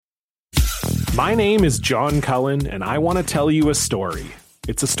My name is John Cullen, and I want to tell you a story.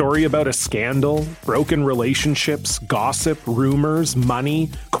 It's a story about a scandal, broken relationships, gossip, rumors, money,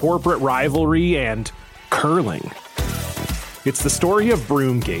 corporate rivalry, and curling. It's the story of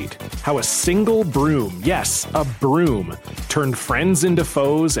Broomgate, how a single broom, yes, a broom, turned friends into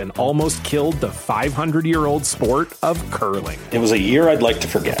foes and almost killed the 500-year-old sport of curling. It was a year I'd like to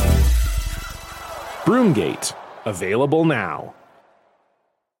forget. Broomgate, available now.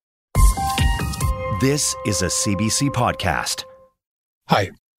 This is a CBC podcast.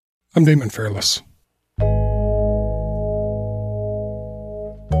 Hi, I'm Damon Fairless.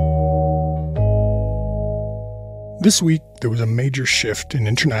 This week, there was a major shift in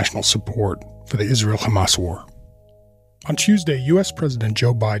international support for the Israel-Hamas war. On Tuesday, U.S. President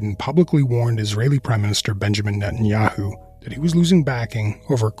Joe Biden publicly warned Israeli Prime Minister Benjamin Netanyahu that he was losing backing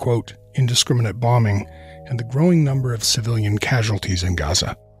over, quote, indiscriminate bombing and the growing number of civilian casualties in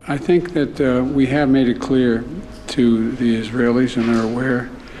Gaza. I think that we have made it clear to the Israelis and are aware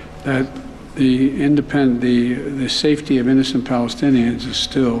that the safety of innocent Palestinians is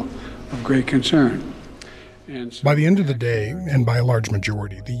still of great concern. By the end of the day, and by a large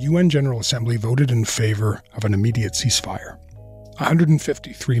majority, the UN General Assembly voted in favor of an immediate ceasefire.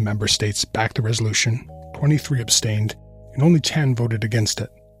 153 member states backed the resolution, 23 abstained, and only 10 voted against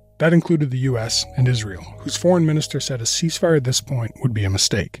it. That included the US and Israel, whose foreign minister said a ceasefire at this point would be a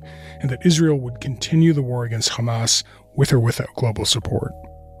mistake, and that Israel would continue the war against Hamas with or without global support.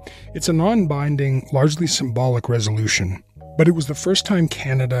 It's a non-binding, largely symbolic resolution, but it was the first time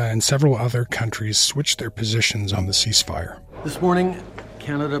Canada and several other countries switched their positions on the ceasefire. This morning,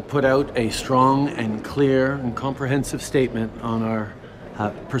 Canada put out a strong and clear and comprehensive statement on our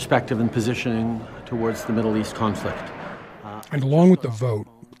perspective and positioning towards the Middle East conflict. And along with the vote,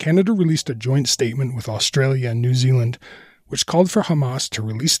 Canada released a joint statement with Australia and New Zealand, which called for Hamas to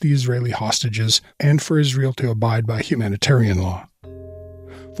release the Israeli hostages and for Israel to abide by humanitarian law.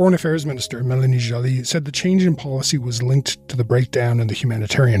 Foreign Affairs Minister Mélanie Joly said the change in policy was linked to the breakdown in the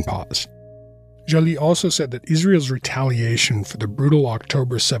humanitarian pause. Joly also said that Israel's retaliation for the brutal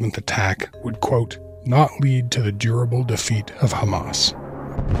October 7th attack would, quote, not lead to the durable defeat of Hamas.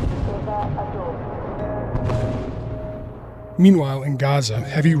 Meanwhile, in Gaza,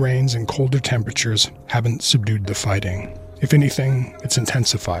 heavy rains and colder temperatures haven't subdued the fighting. If anything, it's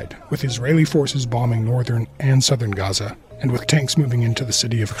intensified, with Israeli forces bombing northern and southern Gaza, and with tanks moving into the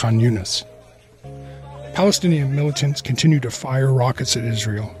city of Khan Yunis. Palestinian militants continue to fire rockets at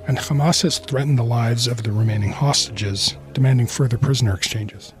Israel, and Hamas has threatened the lives of the remaining hostages, demanding further prisoner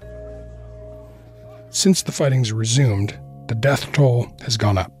exchanges. Since the fighting's resumed, the death toll has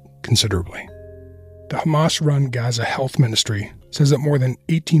gone up considerably. The Hamas-run Gaza Health Ministry says that more than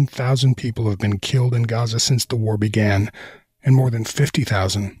 18,000 people have been killed in Gaza since the war began, and more than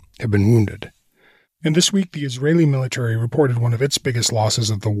 50,000 have been wounded. And this week, the Israeli military reported one of its biggest losses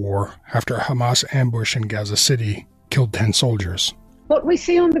of the war after a Hamas ambush in Gaza City killed 10 soldiers. What we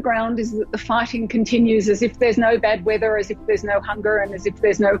see on the ground is that the fighting continues as if there's no bad weather, as if there's no hunger, and as if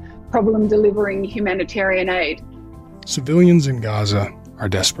there's no problem delivering humanitarian aid. Civilians in Gaza are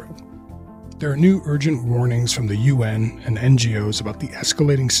desperate. There are new urgent warnings from the UN and NGOs about the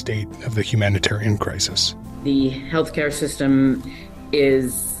escalating state of the humanitarian crisis. The healthcare system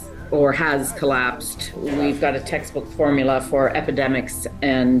has collapsed. We've got a textbook formula for epidemics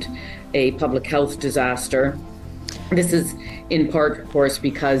and a public health disaster. This is in part, of course,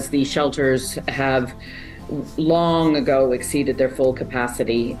 because the shelters have long ago exceeded their full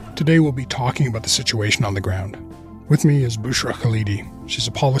capacity. Today we'll be talking about the situation on the ground. With me is Bushra Khalidi. She's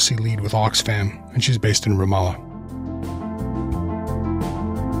a policy lead with Oxfam, and she's based in Ramallah.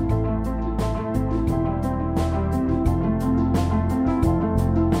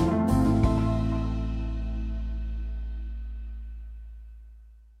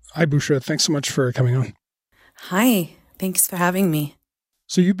 Hi, Bushra. Thanks so much for coming on. Hi. Thanks for having me.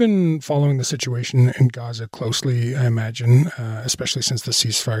 So you've been following the situation in Gaza closely, I imagine, especially since the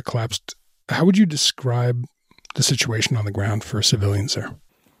ceasefire collapsed. How would you describe the situation on the ground for civilians there?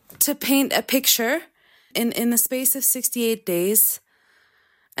 To paint a picture, in the space of 68 days,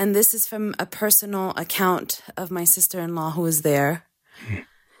 and this is from a personal account of my sister-in-law who was there,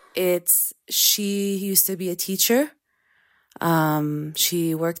 she used to be a teacher.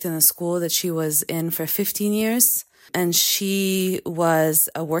 She worked in a school that she was in for 15 years, and she was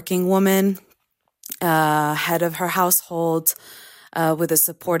a working woman, head of her household, with a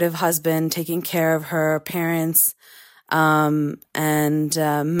supportive husband, taking care of her parents, and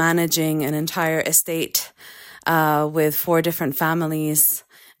managing an entire estate with 4 different families,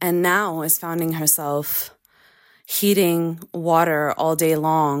 and now is finding herself heating water all day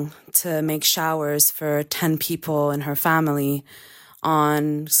long to make showers for 10 people in her family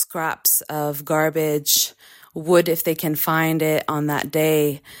on scraps of garbage, wood if they can find it on that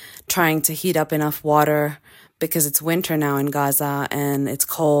day, trying to heat up enough water because it's winter now in Gaza and it's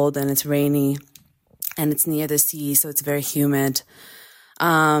cold and it's rainy and it's near the sea, so it's very humid.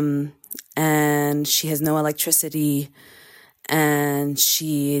 And she has no electricity and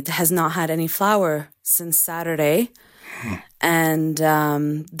she has not had any flour since Saturday. And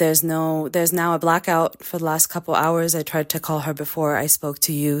there's now a blackout for the last couple hours. I tried to call her before I spoke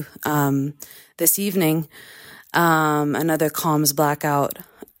to you this evening. Another comms blackout.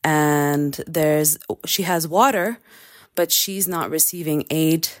 And she has water, but she's not receiving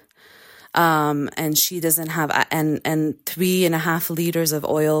aid. And she doesn't have, and 3.5 liters of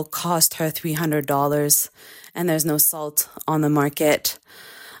oil cost her $300, and there's no salt on the market.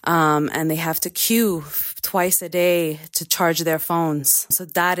 And they have to queue twice a day to charge their phones. So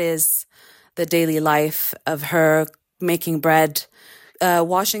that is the daily life of her making bread,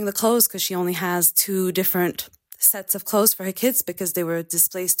 washing the clothes because she only has 2 different sets of clothes for her kids because they were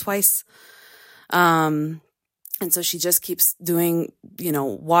displaced twice. And so she just keeps doing,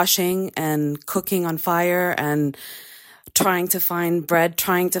 washing and cooking on fire and trying to find bread,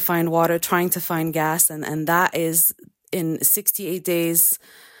 trying to find water, trying to find gas. And that is in 68 days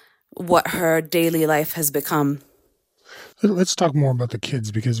what her daily life has become. Let's talk more about the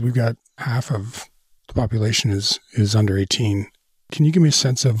kids because we've got half of the population is under 18. Can you give me a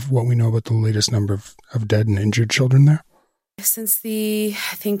sense of what we know about the latest number of dead and injured children there? Since the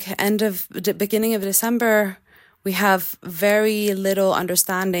beginning of December, we have very little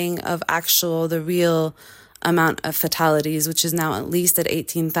understanding of the real amount of fatalities, which is now at least at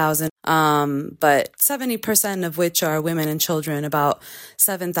 18,000. But 70% of which are women and children, about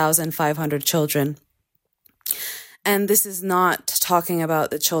 7,500 children. And this is not talking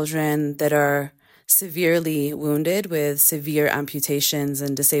about the children that are severely wounded with severe amputations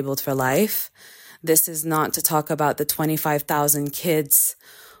and disabled for life. This is not to talk about the 25,000 kids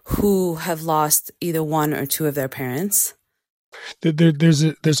who have lost either one or two of their parents.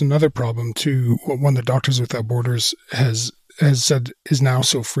 There's another problem too. One that Doctors Without Borders has said is now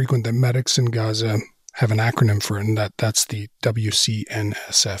so frequent that medics in Gaza have an acronym for it, and that's the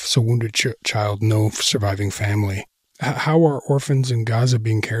WCNSF. So Wounded Child, No Surviving Family. How are orphans in Gaza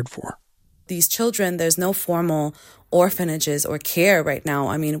being cared for? These children, there's no formal orphanages or care right now.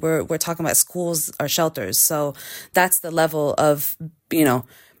 I mean, we're talking about schools or shelters. So that's the level of,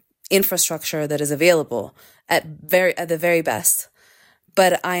 infrastructure that is available at the very best.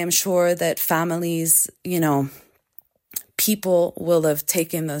 But I am sure that families, people will have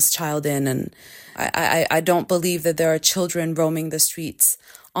taken this child in. And I don't believe that there are children roaming the streets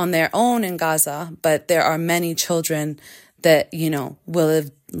on their own in Gaza, but there are many children that, will have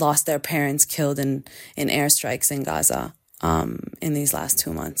lost their parents killed in airstrikes in Gaza in these last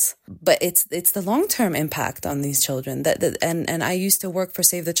 2 months. But it's the long-term impact on these children. And I used to work for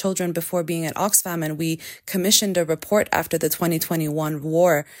Save the Children before being at Oxfam, and we commissioned a report after the 2021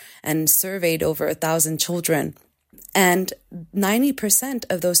 war and surveyed over 1,000 children. And 90%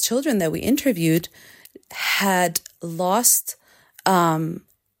 of those children that we interviewed had lost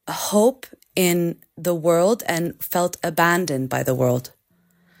hope in the world and felt abandoned by the world.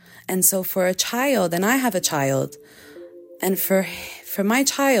 And so for a child, and I have a child, and for my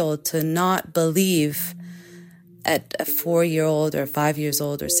child to not believe at a 4-year-old or 5 years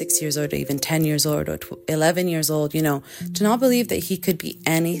old or 6 years old or even 10 years old or 11 years old, to not believe that he could be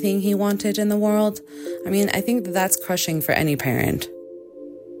anything he wanted in the world, I think that's crushing for any parent.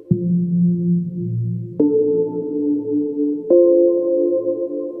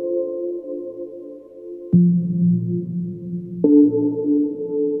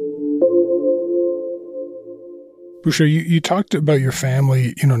 Boucher, you talked about your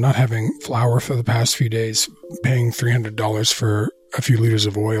family, not having flour for the past few days, paying $300 for a few liters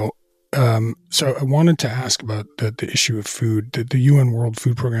of oil. So I wanted to ask about the issue of food. The UN World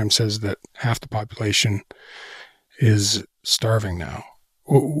Food Program says that half the population is starving now.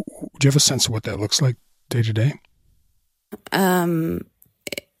 Do you have a sense of what that looks like day to day?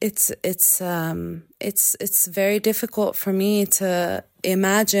 It's very difficult for me to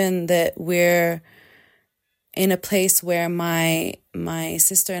imagine that we're in a place where my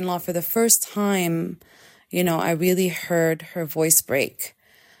sister-in-law, for the first time, I really heard her voice break.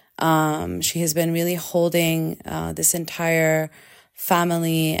 She has been really holding this entire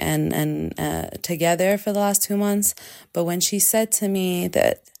family and together for the last 2 months. But when she said to me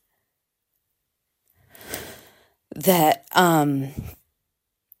that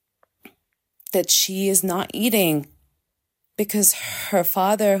that she is not eating because her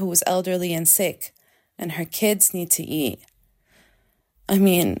father, who was elderly and sick, and her kids need to eat. I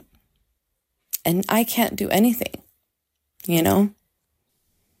mean, and I can't do anything, you know?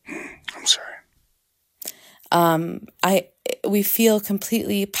 I'm sorry. We feel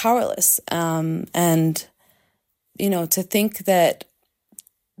completely powerless. And, you know, to think that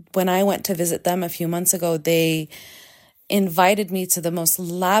when I went to visit them a few months ago, they invited me to the most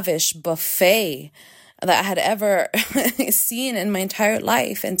lavish buffet that I had ever seen in my entire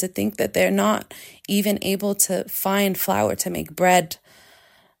life. And to think that they're not even able to find flour to make bread,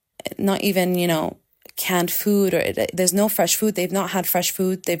 not even, you know, canned food, or there's no fresh food. They've not had fresh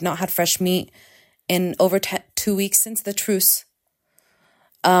food. They've not had fresh meat in over 2 weeks since the truce.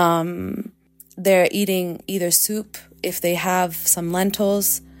 They're eating either soup, if they have some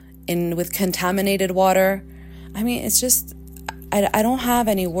lentils, with contaminated water. I mean, it's just, I don't have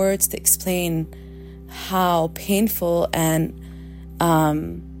any words to explain how painful and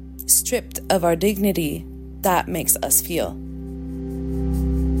stripped of our dignity that makes us feel.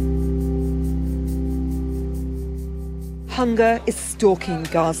 Hunger is stalking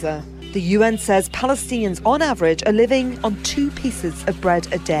Gaza. The UN says Palestinians on average are living on 2 pieces of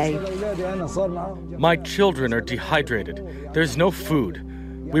bread a day. My children are dehydrated. There's no food.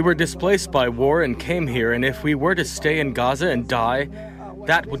 We were displaced by war and came here, and if we were to stay in Gaza and die,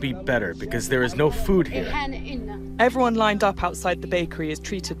 that would be better because there is no food here. Everyone lined up outside the bakery is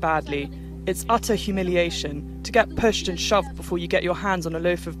treated badly. It's utter humiliation to get pushed and shoved before you get your hands on a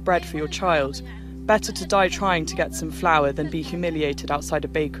loaf of bread for your child. Better to die trying to get some flour than be humiliated outside a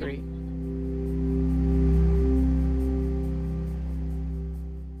bakery.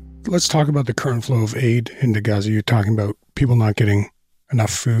 Let's talk about the current flow of aid into Gaza. You're talking about people not getting enough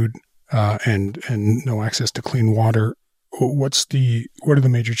food and no access to clean water. What are the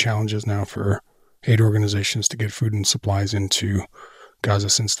major challenges now for aid organizations to get food and supplies into Gaza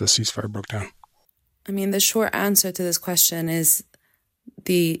since the ceasefire broke down? I mean, the short answer to this question is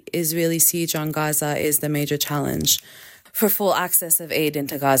the Israeli siege on Gaza is the major challenge for full access of aid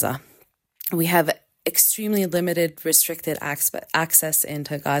into Gaza. We have extremely limited, restricted access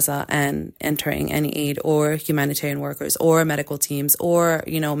into Gaza and entering any aid or humanitarian workers or medical teams or,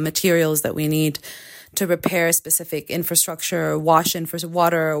 you know, materials that we need to repair specific infrastructure, water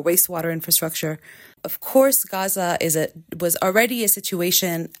or wastewater infrastructure. Of course, Gaza was already a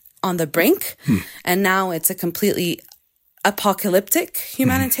situation on the brink, and now it's a completely apocalyptic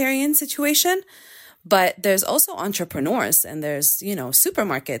humanitarian situation. But there's also entrepreneurs, and there's, you know,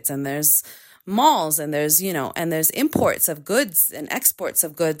 supermarkets, and there's malls, and there's, you know, and there's imports of goods and exports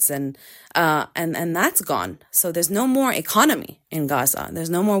of goods, and that's gone. So there's no more economy in Gaza.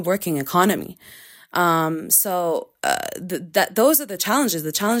 There's no more working economy. Those are the challenges.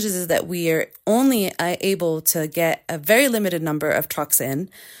 The challenges is that we are only able to get a very limited number of trucks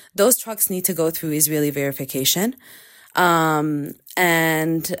in. Those trucks need to go through Israeli verification. And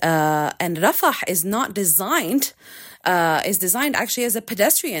Rafah is not designed, is designed actually as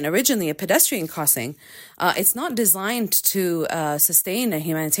originally a pedestrian crossing. It's not designed to sustain a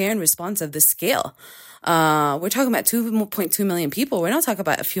humanitarian response of this scale. We're talking about 2.2 million people. We're not talking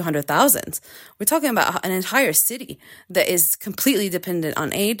about a few 100,000. We're talking about an entire city that is completely dependent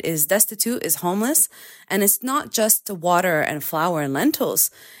on aid, is destitute, is homeless. And it's not just water and flour and lentils.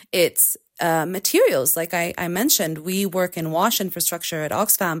 It's materials. Like I mentioned, we work in wash infrastructure at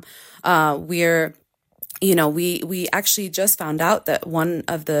Oxfam. We actually just found out that one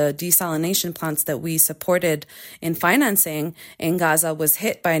of the desalination plants that we supported in financing in Gaza was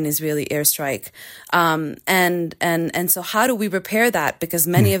hit by an Israeli airstrike. And so how do we repair that? Because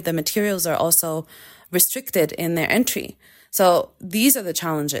many of the materials are also restricted in their entry. So these are the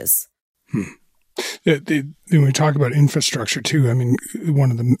challenges. When we talk about infrastructure too, I mean, one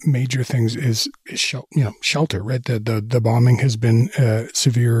of the major things is shelter, right? The bombing has been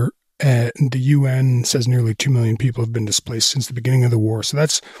severe. The UN says nearly 2 million people have been displaced since the beginning of the war. So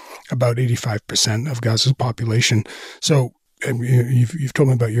that's about 85% of Gaza's population. So you've told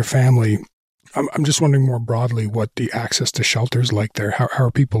me about your family. I'm just wondering more broadly what the access to shelter is like there. How are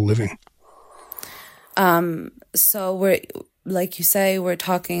people living? So we're, like you say, we're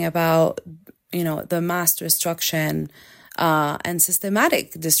talking about, you know, the mass destruction and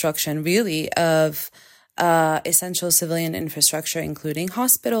systematic destruction, really, of essential civilian infrastructure, including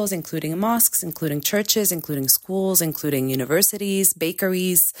hospitals, including mosques, including churches, including schools, including universities,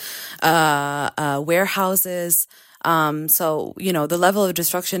 bakeries, warehouses. So, the level of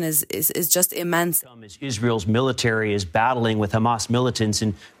destruction is just immense. Israel's military is battling with Hamas militants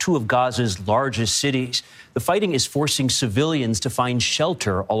in two of Gaza's largest cities. The fighting is forcing civilians to find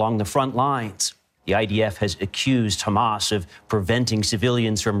shelter along the front lines. The IDF has accused Hamas of preventing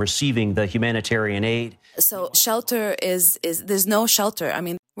civilians from receiving the humanitarian aid. So shelter there's no shelter. I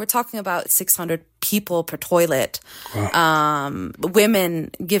mean, we're talking about 600 people per toilet. Wow.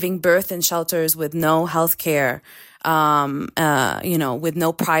 Women giving birth in shelters with no health care, with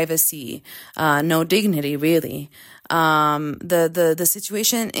no privacy, no dignity, really. The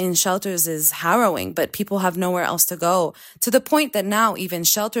situation in shelters is harrowing, but people have nowhere else to go, to the point that now even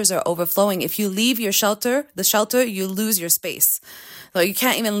shelters are overflowing. If you leave the shelter, you lose your space. So you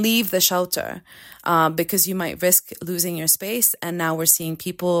can't even leave the shelter, because you might risk losing your space. And now we're seeing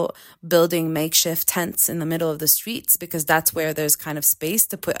people building makeshift tents in the middle of the streets, because that's where there's kind of space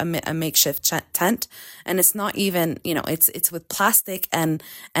to put a makeshift tent. And it's not even, it's with plastic and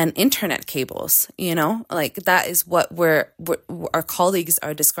internet cables, like that is what our colleagues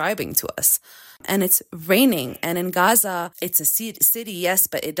are describing to us. And it's raining. And in Gaza, it's a city, yes,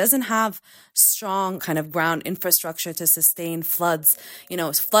 but it doesn't have strong kind of ground infrastructure to sustain floods.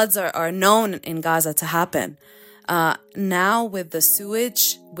 Floods are known in Gaza to happen. Now with the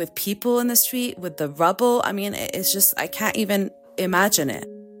sewage, with people in the street, with the rubble, I mean, it's just, I can't even imagine it.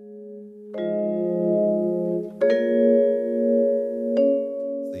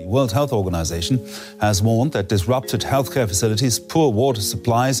 The World Health Organization has warned that disrupted healthcare facilities, poor water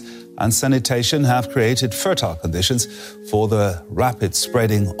supplies and sanitation have created fertile conditions for the rapid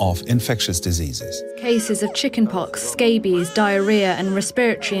spreading of infectious diseases. Cases of chickenpox, scabies, diarrhea and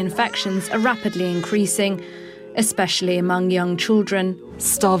respiratory infections are rapidly increasing, especially among young children.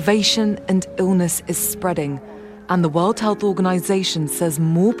 Starvation and illness is spreading, and the World Health Organization says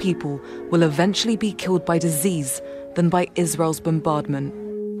more people will eventually be killed by disease than by Israel's bombardment.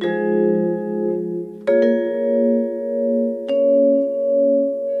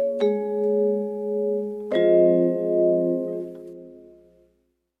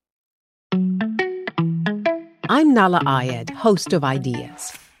 I'm Nala Ayed, host of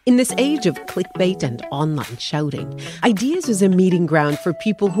Ideas. In this age of clickbait and online shouting, Ideas is a meeting ground for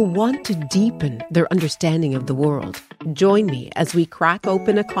people who want to deepen their understanding of the world. Join me as we crack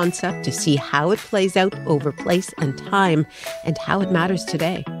open a concept to see how it plays out over place and time, and how it matters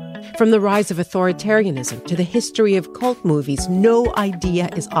today. From the rise of authoritarianism to the history of cult movies, no idea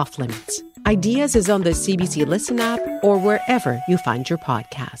is off limits. Ideas is on the CBC Listen app or wherever you find your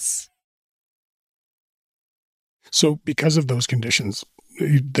podcasts. So because of those conditions,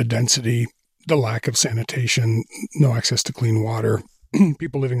 the density, the lack of sanitation, no access to clean water,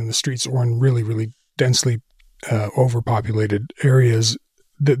 people living in the streets or in really, really densely overpopulated areas,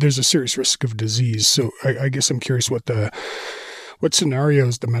 there's a serious risk of disease. So I guess I'm curious what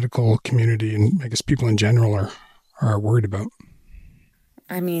scenarios the medical community and I guess people in general are worried about.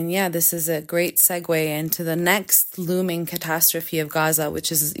 I mean, yeah, this is a great segue into the next looming catastrophe of Gaza, which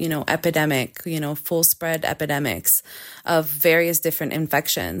is, epidemic, full spread epidemics of various different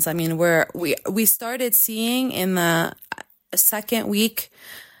infections. I mean, we started seeing in the second week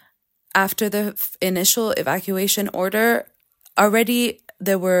after the initial evacuation order, already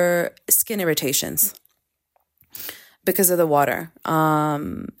there were skin irritations because of the water.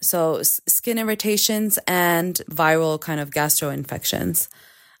 So skin irritations and viral kind of gastroinfections.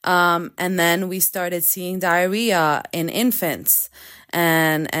 And then we started seeing diarrhea in infants.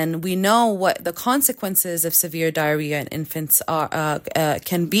 And we know what the consequences of severe diarrhea in infants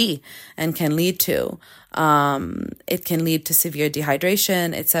can be and can lead to. It can lead to severe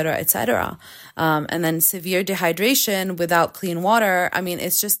dehydration, et cetera, et cetera. And then severe dehydration without clean water, I mean,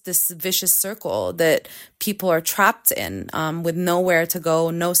 it's just this vicious circle that people are trapped in, with nowhere to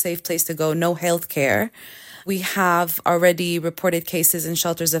go, no safe place to go, no health care. We have already reported cases in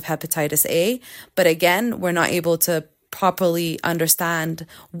shelters of hepatitis A, but again, we're not able to properly understand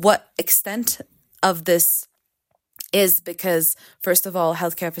what extent of this is because, first of all,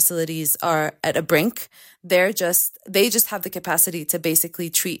 healthcare facilities are at a brink. They just have the capacity to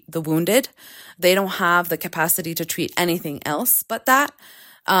basically treat the wounded. They don't have the capacity to treat anything else but that.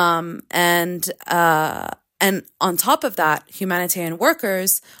 And on top of that, humanitarian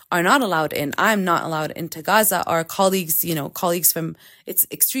workers are not allowed in. I'm not allowed into Gaza. Our colleagues from, it's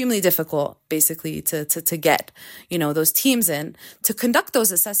extremely difficult basically to get, those teams in to conduct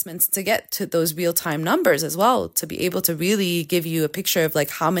those assessments, to get to those real-time numbers as well, to be able to really give you a picture of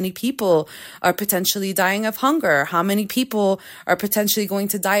like how many people are potentially dying of hunger, how many people are potentially going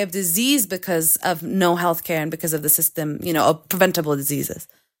to die of disease because of no healthcare and because of the system, of preventable diseases.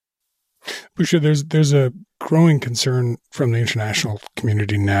 Busha, there's a growing concern from the international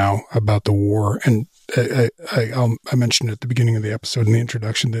community now about the war. And I mentioned at the beginning of the episode in the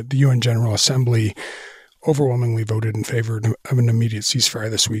introduction that the UN General Assembly overwhelmingly voted in favor of an immediate ceasefire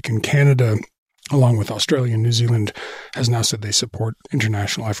this week. And Canada, along with Australia and New Zealand, has now said they support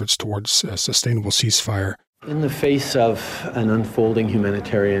international efforts towards a sustainable ceasefire. In the face of an unfolding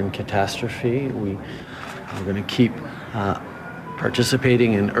humanitarian catastrophe, we're going to keep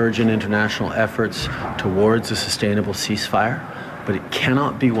participating in urgent international efforts towards a sustainable ceasefire, but it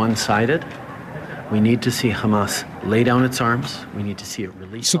cannot be one-sided. We need to see Hamas lay down its arms. We need to see it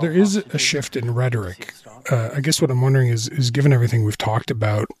release. So there is a shift in rhetoric. I guess what I'm wondering is given everything we've talked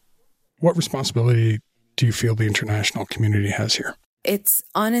about, what responsibility do you feel the international community has here? It's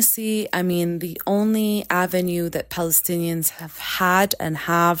honestly, the only avenue that Palestinians have had and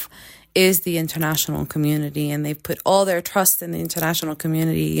have is the international community. And they've put all their trust in the international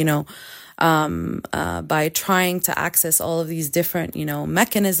community, by trying to access all of these different,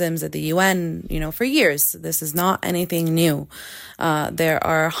 mechanisms at the UN, for years. This is not anything new. There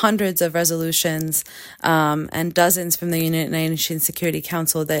are hundreds of resolutions and dozens from the United Nations Security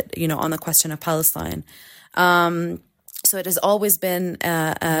Council that, on the question of Palestine. So it has always been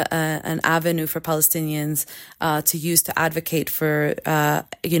an avenue for Palestinians to use to advocate for,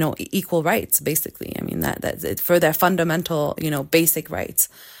 equal rights, basically. That's for their fundamental, basic rights.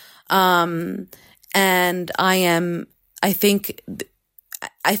 And I think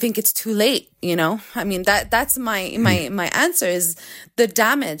it's too late, that's my answer is the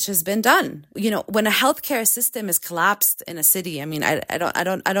damage has been done. When a healthcare system is collapsed in a city,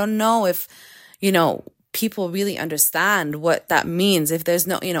 I don't know if, people really understand what that means if there's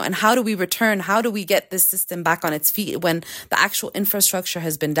no, and how do we get this system back on its feet when the actual infrastructure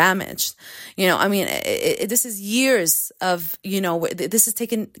has been damaged? This is years of, this has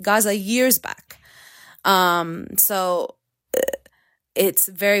taken Gaza years back. So it's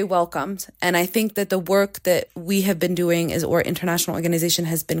very welcomed. And I think that the work that we have been doing or international organization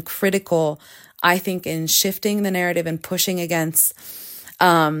has been critical, I think, in shifting the narrative and pushing against,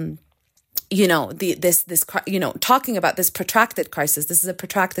 talking about this protracted crisis. This is a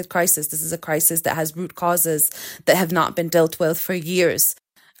protracted crisis. This is a crisis that has root causes that have not been dealt with for years.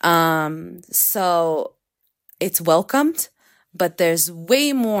 So it's welcomed, but there's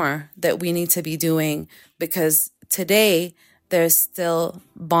way more that we need to be doing because today there's still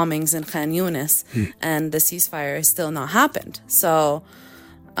bombings in Khan Yunis and the ceasefire has still not happened. So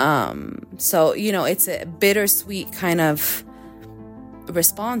it's a bittersweet kind of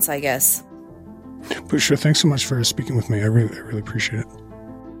response, I guess. Busha, thanks so much for speaking with me. I really appreciate it.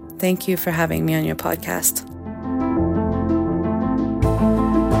 Thank you for having me on your podcast.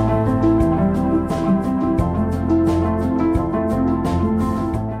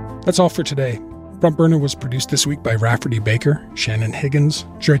 That's all for today. Front Burner was produced this week by Rafferty Baker, Shannon Higgins,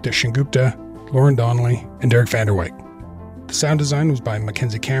 Joyita Shingupta, Lauren Donnelly, and Derek Vanderwyk. The sound design was by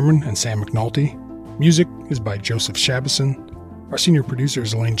Mackenzie Cameron and Sam McNulty. Music is by Joseph Shabison. Our senior producer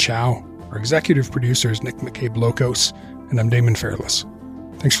is Elaine Chow. Our executive producer is Nick McCabe-Locos, and I'm Damon Fairless.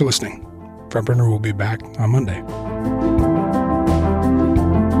 Thanks for listening. Front Burner will be back on Monday.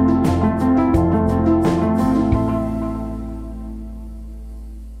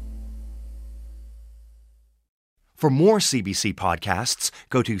 For more CBC podcasts,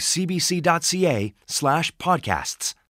 go to cbc.ca/podcasts.